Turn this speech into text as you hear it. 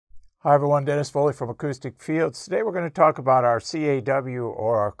Hi everyone, Dennis Foley from Acoustic Fields. Today we're going to talk about our CAW,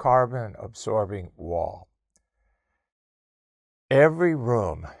 or our carbon absorbing wall. Every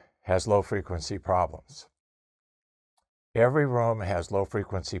room has low frequency problems. Every room has low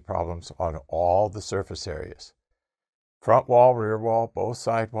frequency problems on all the surface areas. Front wall, rear wall, both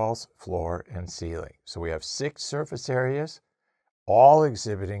side walls, floor, and ceiling. So we have 6 surface areas, all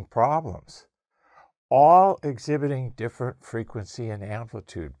exhibiting problems. All exhibiting different frequency and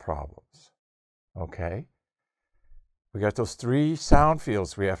amplitude problems, okay? We got those 3 sound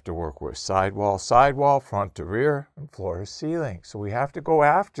fields we have to work with: sidewall, front to rear, and floor to ceiling. So we have to go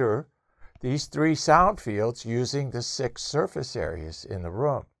after these 3 sound fields using the 6 surface areas in the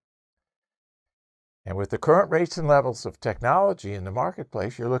room. And with the current rates and levels of technology in the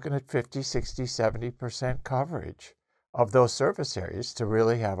marketplace, you're looking at 50, 60, 70% coverage of those surface areas to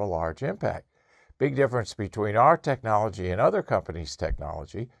really have a large impact. Big difference between our technology and other companies'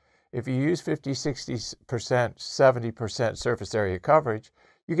 technology. If you use 50, 60%, 70% surface area coverage,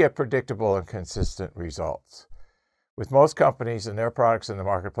 you get predictable and consistent results. With most companies and their products in the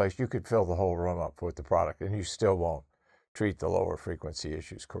marketplace, you could fill the whole room up with the product and you still won't treat the lower frequency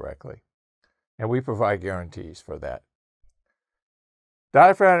issues correctly. And we provide guarantees for that.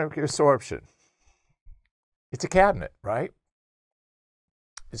 Diaphragmatic absorption. It's a cabinet, right?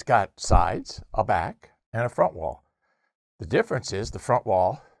 It's got sides, a back, and a front wall. The difference is the front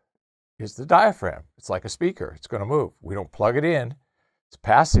wall is the diaphragm. It's like a speaker. It's going to move. We don't plug it in. It's a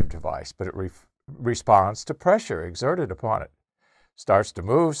passive device, but it responds to pressure exerted upon it. Starts to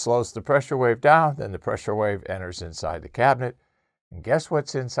move, slows the pressure wave down, then the pressure wave enters inside the cabinet. And guess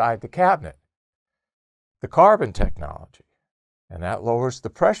what's inside the cabinet? The carbon technology. And that lowers the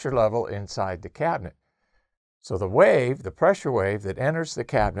pressure level inside the cabinet. So the wave, the pressure wave that enters the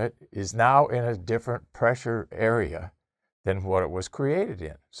cabinet, is now in a different pressure area than what it was created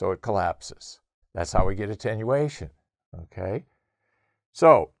in. So it collapses. That's how we get attenuation, okay?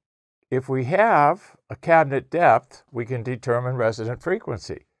 So if we have a cabinet depth, we can determine resonant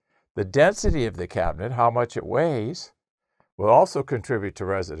frequency. The density of the cabinet, how much it weighs, will also contribute to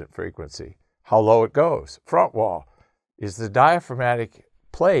resonant frequency. How low it goes. Front wall is the diaphragmatic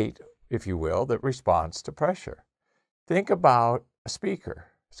plate, if you will, that responds to pressure. Think about a speaker.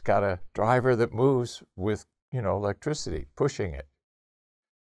 It's got a driver that moves with, electricity, pushing it.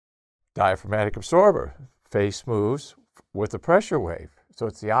 Diaphragmatic absorber, face moves with a pressure wave. So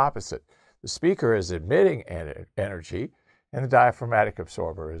it's the opposite. The speaker is emitting energy, and the diaphragmatic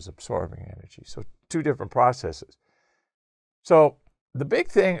absorber is absorbing energy. So 2 different processes. So the big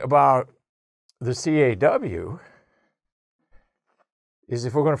thing about the CAW is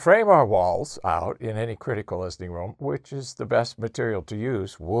if we're going to frame our walls out in any critical listening room, which is the best material to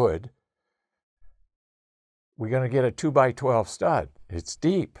use, wood, we're going to get a 2x12 stud. It's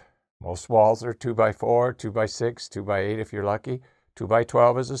deep. Most walls are 2x4, 2x6, 2x8 if you're lucky.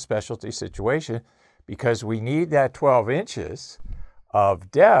 2x12 is a specialty situation because we need that 12 inches of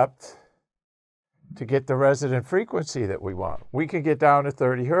depth to get the resonant frequency that we want. We can get down to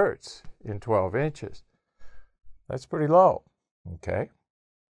 30 hertz in 12 inches. That's pretty low, okay?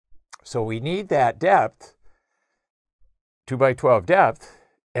 So we need that depth, 2x12 depth,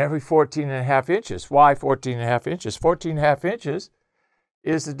 every 14.5 inches. Why 14.5 inches? 14.5 inches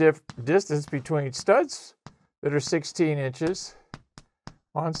is the distance between studs that are 16 inches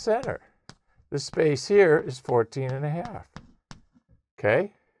on center. The space here is 14.5,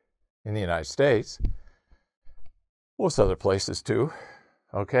 okay? In the United States. Most other places too,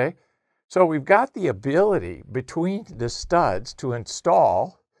 okay? So we've got the ability between the studs to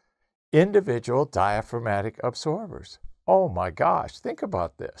install individual diaphragmatic absorbers. Oh my gosh, think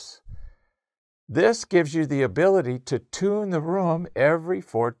about this. This gives you the ability to tune the room every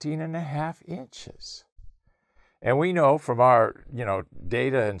 14.5 inches. And we know from our,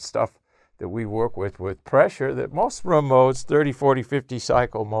 data and stuff that we work with pressure that most room modes, 30, 40, 50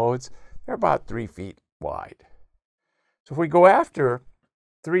 cycle modes, they're about 3 feet wide. So if we go after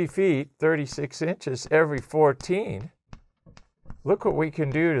 3 feet, 36 inches every 14, look what we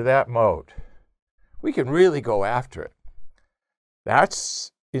can do to that mode. We can really go after it.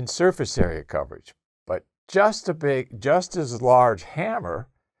 That's in surface area coverage. But just as large hammer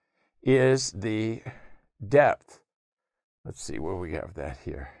is the depth. Let's see where we have that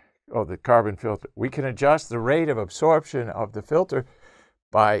here. Oh, the carbon filter. We can adjust the rate of absorption of the filter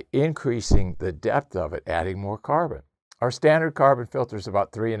by increasing the depth of it, adding more carbon. Our standard carbon filter is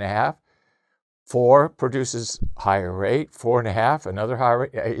about 3.5. 4 produces higher rate, 4.5, another higher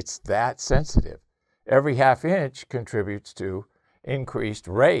rate. It's that sensitive. Every 1/2 inch contributes to increased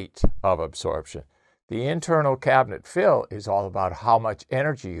rate of absorption. The internal cabinet fill is all about how much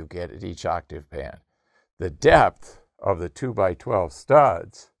energy you get at each octave band. The depth of the 2x12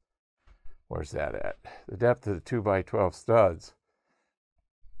 studs, where's that at? The depth of the 2x12 studs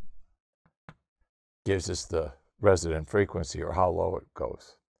gives us the resonant frequency, or how low it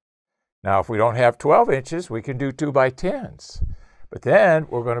goes. Now, if we don't have 12 inches, we can do 2x10s. But then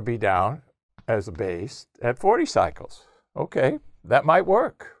we're going to be down as a bass at 40 cycles. Okay, that might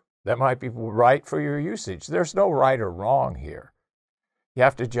work. That might be right for your usage. There's no right or wrong here. You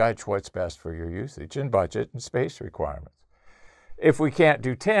have to judge what's best for your usage and budget and space requirements. If we can't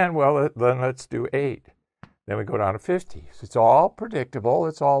do 10, well, then let's do 8. Then we go down to 50. So it's all predictable.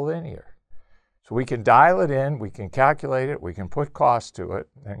 It's all linear. So we can dial it in. We can calculate it. We can put cost to it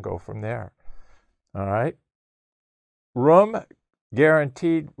and go from there. All right? Room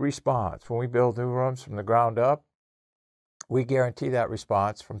guaranteed response. When we build new rooms from the ground up, we guarantee that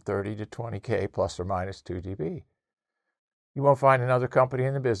response from 30 to 20K plus or minus 2 dB. You won't find another company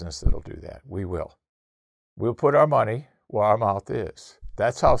in the business that'll do that. We will. We'll put our money where our mouth is.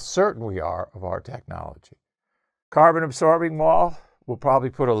 That's how certain we are of our technology. Carbon absorbing wall, we'll probably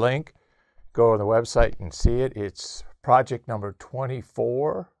put a link. Go on the website and see it. It's project number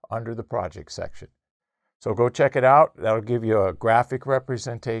 24 under the project section. So go check it out. That'll give you a graphic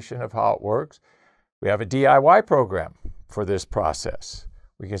representation of how it works. We have a DIY program for this process.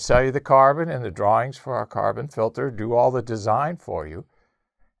 We can sell you the carbon and the drawings for our carbon filter, do all the design for you,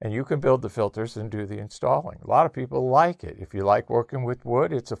 and you can build the filters and do the installing. A lot of people like it. If you like working with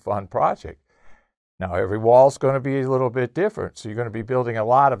wood, it's a fun project. Now, every wall's going to be a little bit different, so you're going to be building a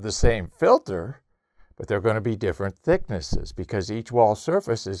lot of the same filter, but they're going to be different thicknesses because each wall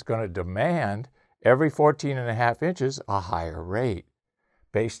surface is going to demand every 14.5 inches a higher rate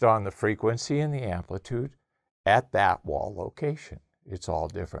based on the frequency and the amplitude at that wall location. It's all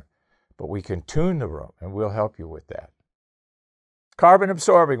different. But we can tune the room, and we'll help you with that. Carbon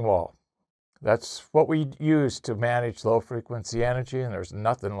absorbing wall. That's what we use to manage low frequency energy, and there's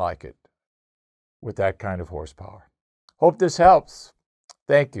nothing like it with that kind of horsepower. Hope this helps.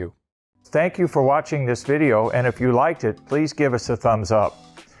 Thank you. Thank you for watching this video, and if you liked it, please give us a thumbs up.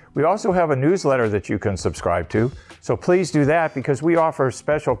 We also have a newsletter that you can subscribe to, so please do that because we offer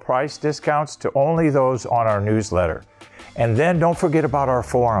special price discounts to only those on our newsletter. And then don't forget about our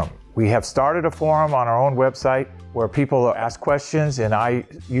forum. We have started a forum on our own website where people ask questions, and I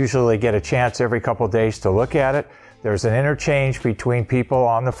usually get a chance every couple of days to look at it. There's an interchange between people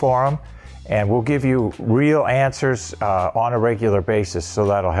on the forum, and we'll give you real answers on a regular basis, so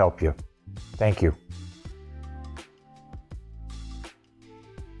that'll help you. Thank you.